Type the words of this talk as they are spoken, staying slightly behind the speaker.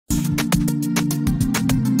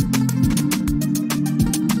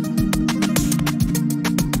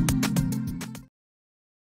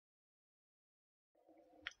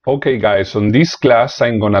Okay guys, on this class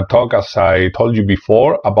I'm gonna talk, as I told you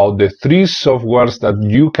before, about the 3 softwares that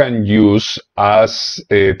you can use as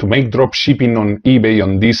to make drop shipping on eBay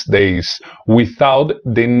on these days without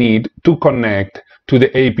the need to connect to the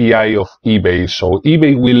API of eBay. So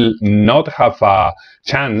eBay will not have a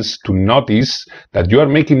chance to notice that you are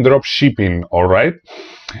making drop shipping, alright?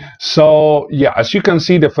 So yeah, as you can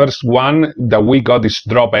see, the first one that we got is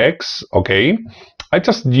Dropeex, okay? I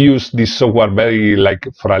just use this software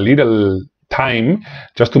for a little time,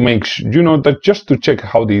 just to make that just to check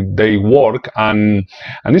how they work, and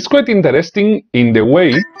it's quite interesting in the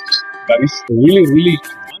way that it's really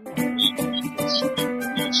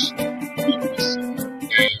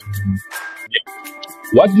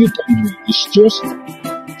what you can do is just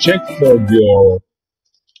check for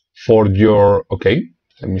your okay.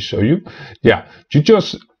 Let me show you. Yeah, you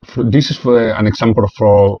just, this is for an example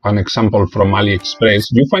from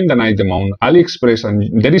AliExpress. You find an item on AliExpress, and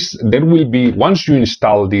there will be, once you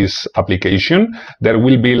install this application, there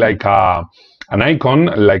will be like an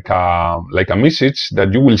icon, like a message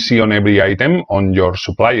that you will see on every item on your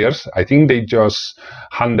suppliers. I think they just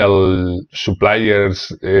handle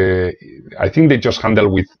suppliers. I think they just handle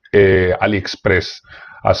with AliExpress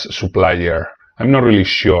as supplier. I'm not really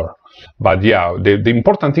sure. But yeah, the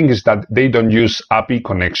important thing is that they don't use API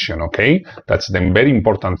connection, okay? That's the very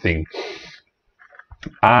important thing.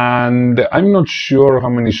 And I'm not sure how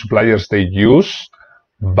many suppliers they use,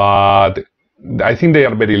 but I think they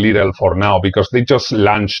are very little for now because they just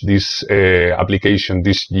launched this application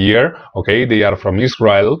this year, okay? They are from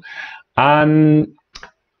Israel. And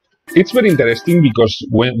it's very interesting because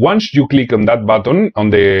once you click on that button on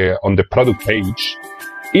the product page,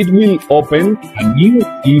 it will open a new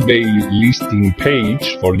eBay listing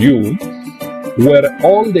page for you, where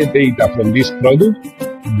all the data from this product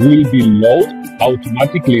will be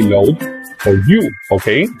automatically loaded for you,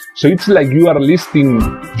 okay? So it's like you are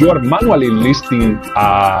manually listing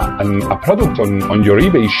a product on your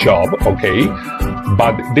eBay shop, okay?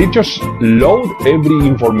 But they just load every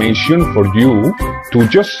information for you to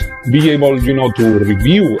just be able, to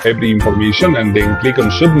review every information and then click on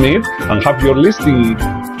submit and have your listing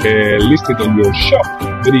listed on your shop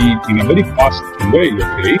in a very fast way,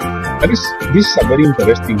 okay? This is a very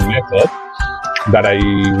interesting method that I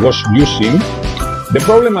was using. The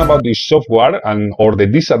problem about this software, or the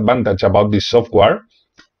disadvantage about this software,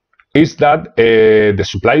 is that the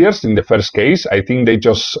suppliers, in the first case, I think they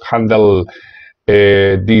just handle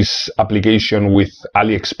this application with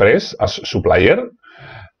AliExpress as supplier.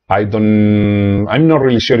 I'm not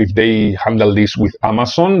really sure if they handle this with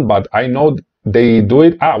Amazon, but I know they do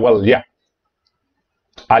it. Well, yeah.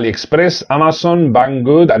 AliExpress, Amazon,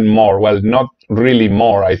 Banggood, and more. Well, not really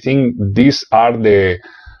more. I think these are the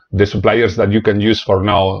suppliers that you can use for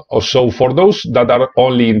now. Also, for those that are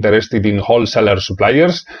only interested in wholesaler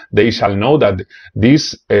suppliers, they shall know that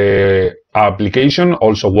this application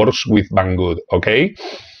also works with Banggood, okay?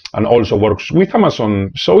 And also works with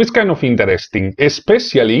Amazon. So it's kind of interesting,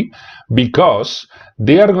 especially because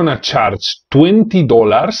they are gonna charge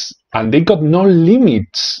 $20 and they got no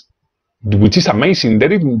limits, which is amazing.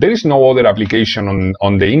 There is no other application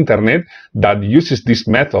on the internet that uses this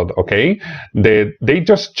method, okay? They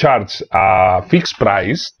just charge a fixed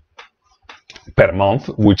price per month,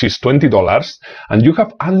 which is $20, and you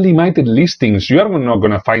have unlimited listings. You are not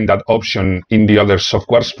going to find that option in the other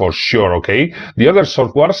softwares for sure, okay? The other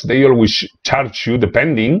softwares, they always charge you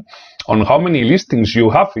depending on how many listings you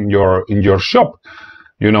have in your shop.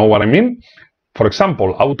 You know what I mean? For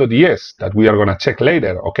example, AutoDS, that we are going to check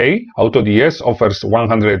later, okay? AutoDS offers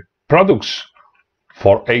 100 products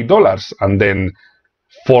for $8, and then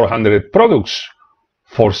 400 products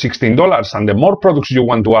for $16. And the more products you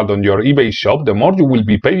want to add on your eBay shop, the more you will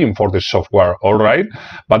be paying for the software, all right?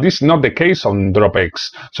 But this is not the case on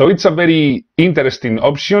Dropeex. So it's a very interesting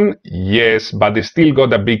option, yes, but they still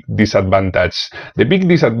got a big disadvantage. The big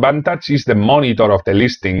disadvantage is the monitor of the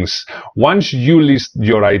listings. Once you list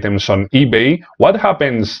your items on eBay, what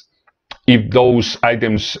happens if those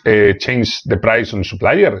items change the price on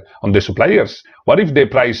the suppliers? What if the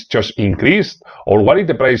price just increased? Or what if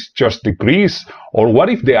the price just decreased? Or what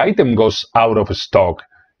if the item goes out of stock?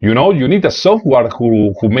 You need a software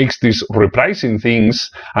who makes these repricing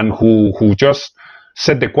things and who just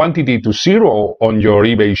set the quantity to 0 on your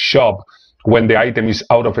eBay shop when the item is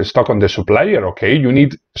out of stock on the supplier, okay? You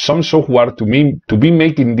need some software to be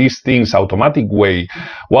making these things automatic way.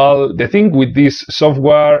 Well, the thing with this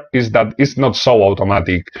software is that it's not so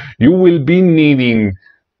automatic. You will be needing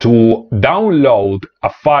to download a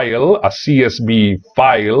file, a CSV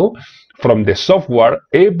file, from the software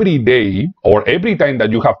every day, or every time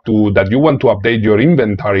that you want to update your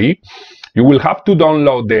inventory, you will have to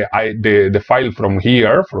download the file from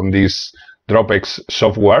here, from this Dropeex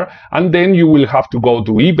software, and then you will have to go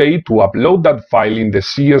to eBay to upload that file in the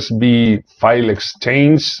CSV file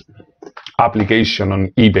exchange application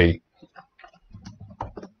on eBay,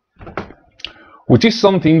 which is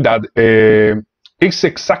something that is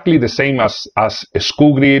exactly the same as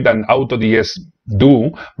Sku Grid and AutoDS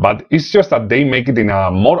do, but it's just that they make it in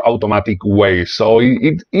a more automatic way. So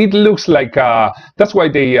it looks like that's why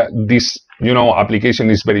this application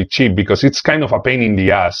is very cheap, because it's kind of a pain in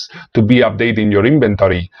the ass to be updating your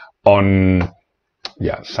inventory on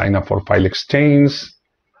sign up for file exchange.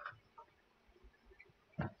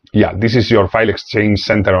 This is your file exchange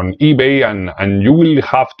center on eBay, and you will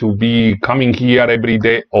have to be coming here every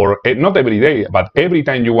day, or not every day, but every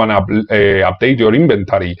time you want to update your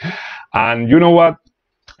inventory. And you know what?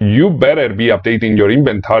 You better be updating your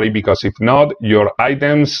inventory, because if not, your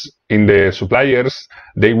items in the suppliers,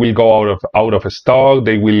 they will go out of stock,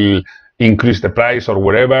 they will increase the price or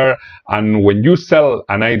whatever. And when you sell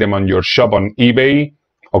an item on your shop on eBay,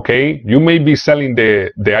 okay, you may be selling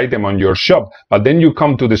the item on your shop, but then you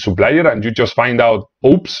come to the supplier and you just find out,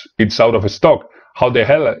 oops, it's out of stock. How the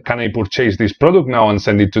hell can I purchase this product now and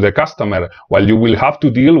send it to the customer? Well, you will have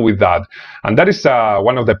to deal with that. And that is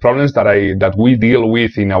one of the problems that we deal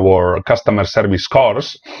with in our customer service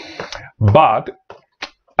course. But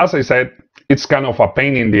as I said, it's kind of a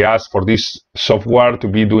pain in the ass for this software to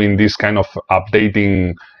be doing this kind of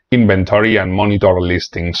updating inventory and monitor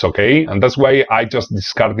listings, okay? And that's why I just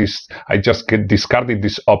discarded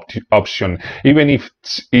this option, even if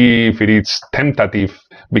it is tentative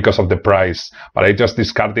because of the price. But I just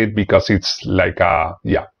discarded it because it's like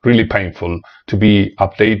really painful to be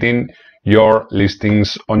updating your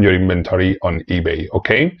listings on your inventory on eBay,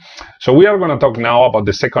 okay? So we are going to talk now about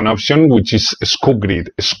the second option, which is Sku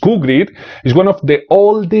Grid. Sku Grid is one of the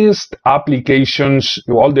oldest applications,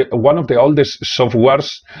 one of the oldest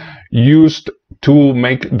softwares used to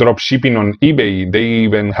make dropshipping on eBay. They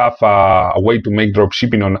even have a way to make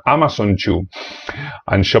dropshipping on Amazon too,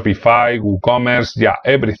 and Shopify, WooCommerce,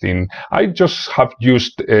 everything. I just have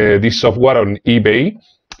used this software on eBay.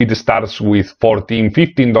 It starts with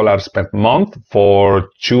 $15 per month for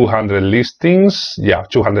 200 listings, up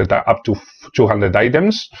to 200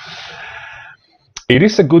 items. It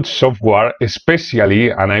is a good software, especially,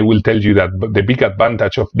 and I will tell you that the big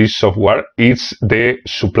advantage of this software is the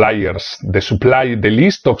suppliers. The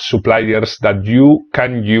list of suppliers that you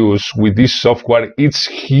can use with this software, it's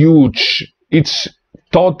huge. It's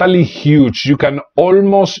totally huge. You can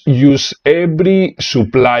almost use every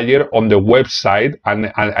supplier on the website,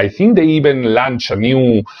 and I think they even launched a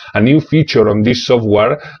new feature on this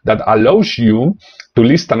software that allows you to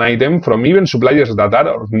list an item from even suppliers that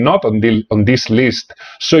are not on this list.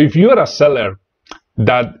 So if you are a seller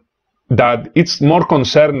that it's more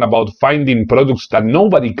concerned about finding products that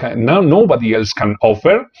nobody else can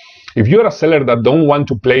offer, if you're a seller that don't want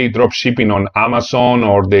to play dropshipping on Amazon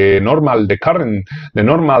or the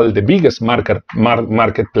biggest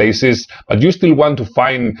marketplaces, but you still want to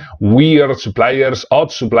find weird suppliers, odd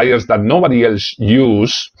suppliers that nobody else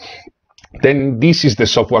use, then this is the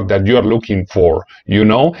software that you're looking for,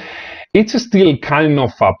 It's still kind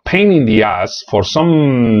of a pain in the ass for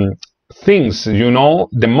some things,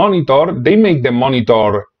 The monitor, they make the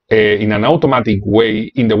monitor in an automatic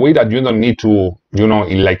way, in the way that you don't need to,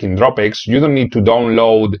 like in Dropeex, you don't need to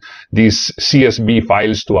download these CSV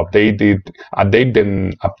files to update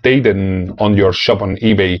them on your shop on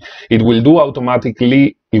eBay. It will do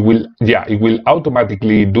automatically. It will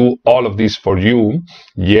automatically do all of this for you.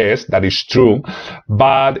 Yes, that is true.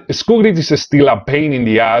 But Sku Grid is still a pain in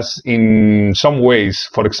the ass in some ways.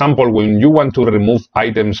 For example, when you want to remove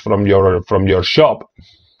items from your shop,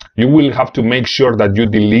 you will have to make sure that you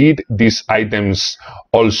delete these items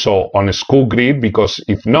also on Sku Grid, because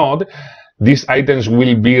if not, these items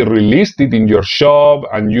will be relisted in your shop,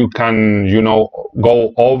 and you can,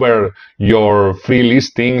 go over your free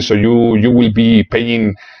listing. So you will be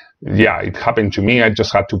paying. It happened to me. I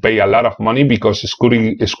just had to pay a lot of money because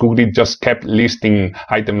Sku Grid just kept listing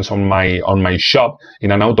items on my shop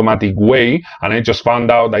in an automatic way, and I just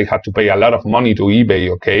found out I had to pay a lot of money to eBay.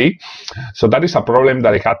 Okay, so that is a problem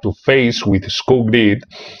that I had to face with Sku Grid,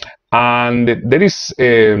 and there is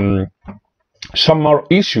some more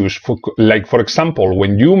issues. For example,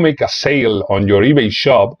 when you make a sale on your eBay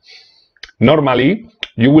shop, normally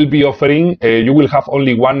you will be offering. You will have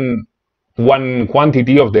only one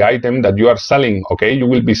quantity of the item that you are selling. Okay, you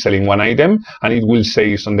will be selling one item, and it will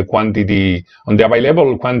say on the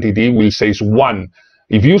available quantity will say 1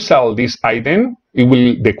 if you sell this item,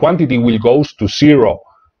 the quantity will go to 0.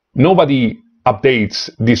 Nobody updates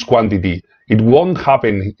this quantity. It won't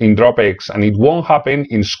happen in Dropeex and it won't happen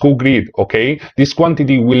in Sku Grid, okay? This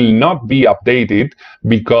quantity will not be updated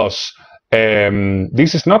because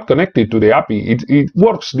this is not connected to the API. It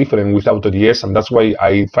works different with AutoDS, and that's why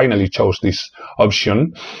I finally chose this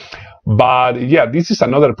option. But yeah, this is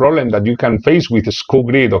another problem that you can face with Sku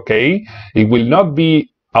Grid, okay? It will not be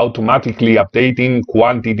automatically updating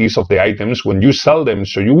quantities of the items when you sell them.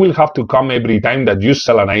 So you will have to come every time that you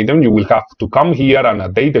sell an item, you will have to come here and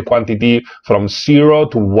update the quantity from 0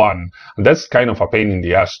 to 1. And that's kind of a pain in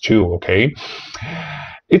the ass too, okay?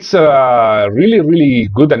 It's a really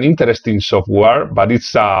good and interesting software, but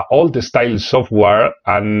it's old style software,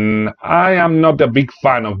 and I am not a big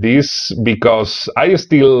fan of this because I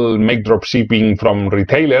still make dropshipping from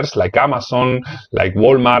retailers like Amazon, like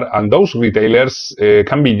Walmart, and those retailers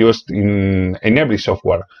can be used in every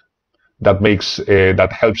software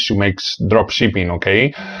that helps you make dropshipping,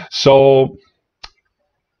 okay? So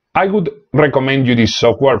I would recommend you this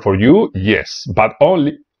software for you, yes, but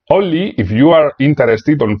only if you are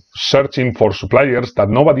interested on searching for suppliers that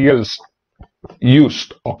nobody else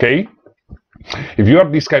used, okay? If you are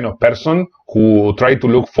this kind of person who try to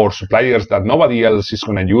look for suppliers that nobody else is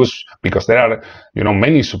going to use, because there are,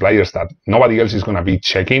 many suppliers that nobody else is going to be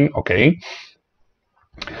checking, okay?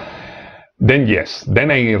 Then yes,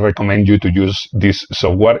 then I recommend you to use this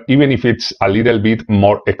software, even if it's a little bit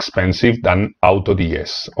more expensive than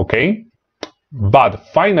AutoDS, okay? But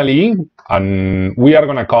finally, and we are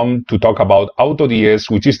going to come to talk about AutoDS,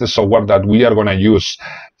 which is the software that we are going to use.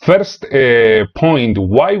 First point,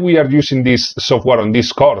 why we are using this software on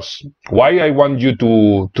this course, why I want you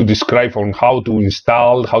to describe on how to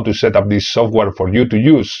install, how to set up this software for you to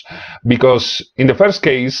use. Because in the first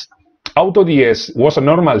case, AutoDS was a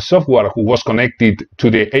normal software who was connected to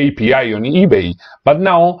the API on eBay, but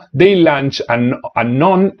now they launch a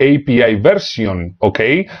non-API version,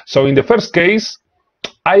 okay? So in the first case,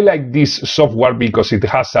 I like this software because it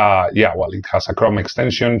has it has a Chrome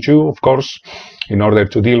extension too, of course, in order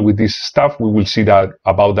to deal with this stuff. We will see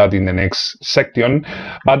about that in the next section.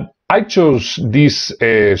 But I chose this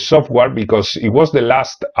software because it was the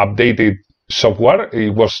last updated software.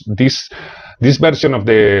 It was this version of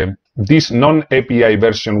this non-API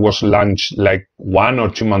version was launched like 1 or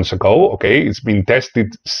 2 months ago. Okay, it's been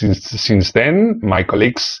tested since then. My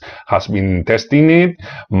colleagues has been testing it.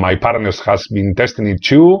 My partners has been testing it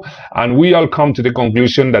too, and we all come to the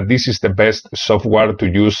conclusion that this is the best software to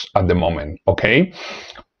use at the moment. Okay,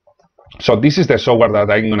 so this is the software that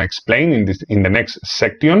I'm going to explain in the next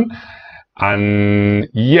section. And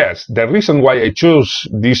yes, the reason why I chose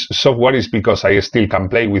this software is because I still can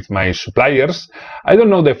play with my suppliers. I don't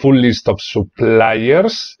know the full list of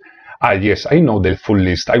suppliers. Yes, I know the full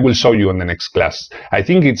list. I will show you in the next class. I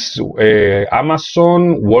think it's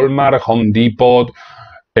Amazon, Walmart, Home Depot,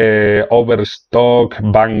 Overstock,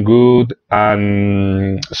 Banggood,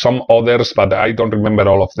 and some others, but I don't remember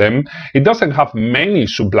all of them. It doesn't have many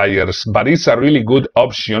suppliers, but it's a really good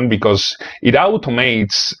option because it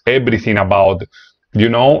automates everything about,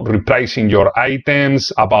 repricing your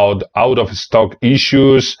items, about out of stock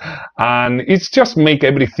issues, and it's just make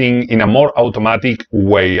everything in a more automatic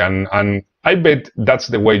way. And I bet that's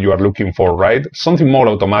the way you are looking for, right? Something more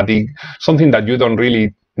automatic, something that you don't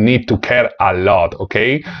really need to care a lot,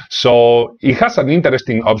 okay? So it has an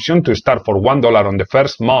interesting option to start for $1 on the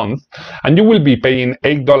first month, and you will be paying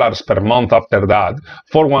 $8 per month after that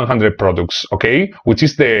for 100 products, okay? Which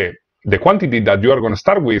is the quantity that you are going to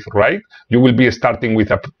start with, right? You will be starting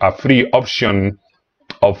with a free option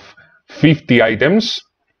of 50 items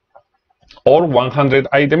or 100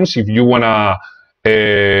 items if you want to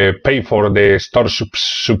pay for the store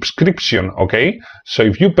subscription, okay? So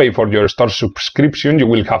if you pay for your store subscription, you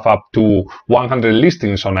will have up to 100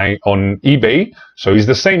 listings on eBay. So it's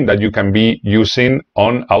the same that you can be using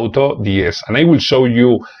on AutoDS. And I will show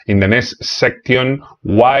you in the next section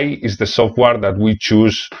why is the software that we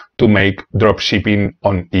choose to make dropshipping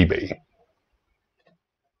on eBay.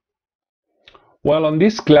 Well, on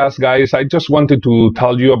this class, guys, I just wanted to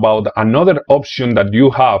tell you about another option that you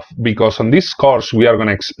have, because on this course, we are going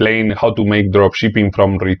to explain how to make dropshipping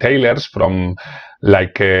from retailers, from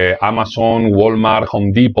like Amazon, Walmart,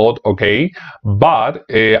 Home Depot, okay? But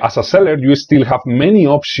as a seller, you still have many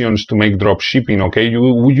options to make dropshipping, okay?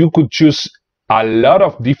 You could choose a lot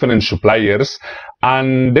of different suppliers.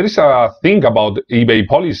 And there is a thing about eBay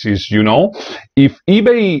policies, If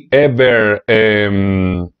eBay ever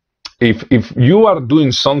if you are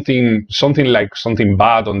doing something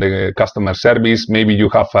bad on the customer service, maybe you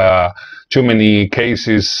have too many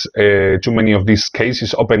cases, too many of these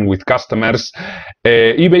cases open with customers,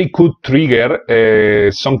 eBay could trigger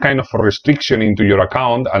some kind of restriction into your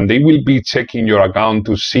account, and they will be checking your account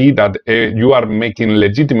to see that you are making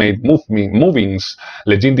legitimate movings,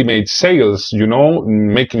 legitimate sales, you know,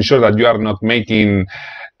 making sure that you are not making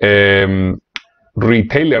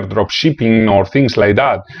retailer dropshipping or things like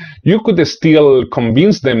that. You could still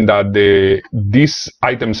convince them that these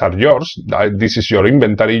items are yours, that this is your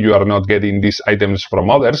inventory, you are not getting these items from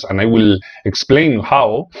others, and I will explain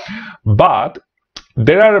how. But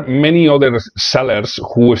there are many other sellers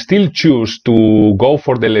who still choose to go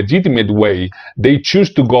for the legitimate way. They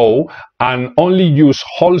choose to go and only use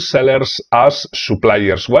wholesalers as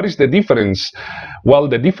suppliers. What is the difference? Well,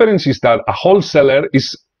 the difference is that a wholesaler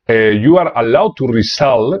is you are allowed to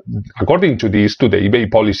resell, according to this, to the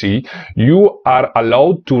eBay policy, you are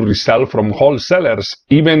allowed to resell from wholesalers,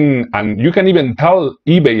 and you can even tell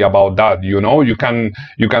eBay about that, you know, you can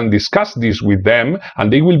discuss this with them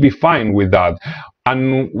and they will be fine with that.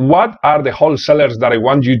 And what are the wholesalers that I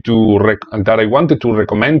wanted to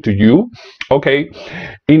recommend to you? Okay,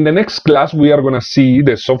 in the next class we are going to see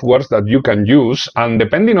the softwares that you can use, and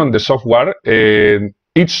depending on the software,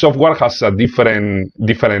 each software has a different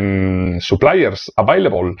suppliers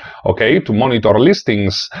available, okay, to monitor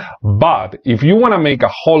listings. But if you want to make a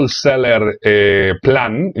wholesaler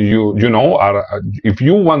plan, if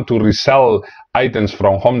you want to resell items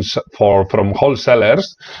from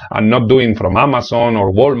wholesalers and not doing from Amazon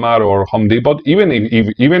or Walmart or Home Depot, even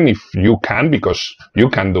if you can, because you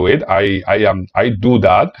can do it, I do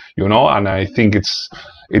that, you know, and I think it's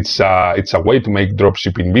a way to make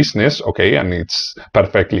dropshipping business, okay, and it's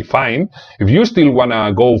perfectly fine. If you still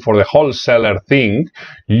wanna go for the wholesaler thing,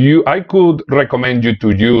 I could recommend you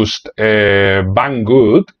to use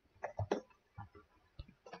Banggood,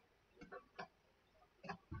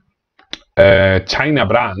 China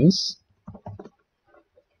Brands,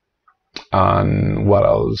 and what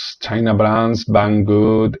else? China Brands,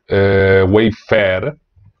 Banggood, Wayfair.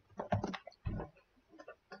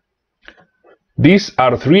 These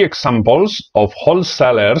are 3 examples of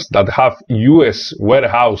wholesalers that have US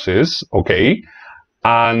warehouses, okay,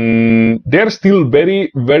 and they're still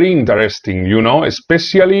very, very interesting, you know,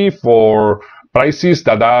 especially for prices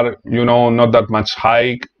that are, you know, not that much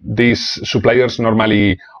high. These suppliers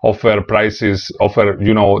normally offer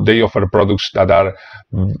they offer products that are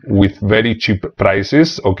with very cheap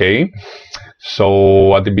prices, okay.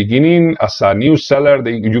 So at the beginning, as a new seller,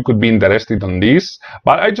 you could be interested on this.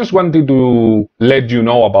 But I just wanted to let you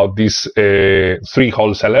know about these 3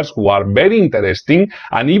 wholesalers who are very interesting,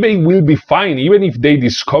 and eBay will be fine. Even if they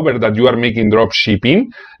discover that you are making drop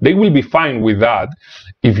shipping, they will be fine with that.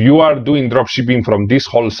 If you are doing drop shipping from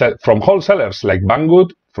from wholesalers like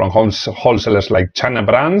Banggood, from wholesalers like China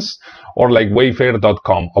Brands, or like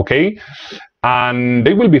Wayfair.com, okay? And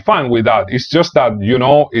they will be fine with that. It's just that, you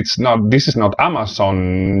know, this is not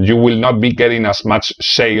Amazon. You will not be getting as much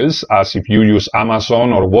sales as if you use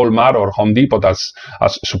Amazon or Walmart or Home Depot as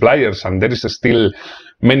suppliers. And there is still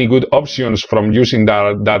many good options from using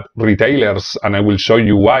that retailers, and I will show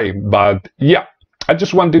you why. But yeah, I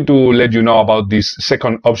just wanted to let you know about this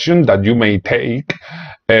second option that you may take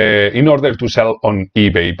in order to sell on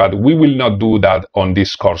eBay. But we will not do that on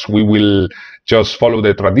this course. We will just follow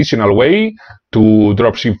the traditional way to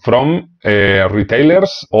dropship from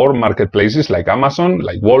retailers or marketplaces like Amazon,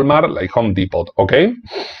 like Walmart, like Home Depot. Okay,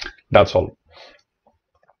 that's all.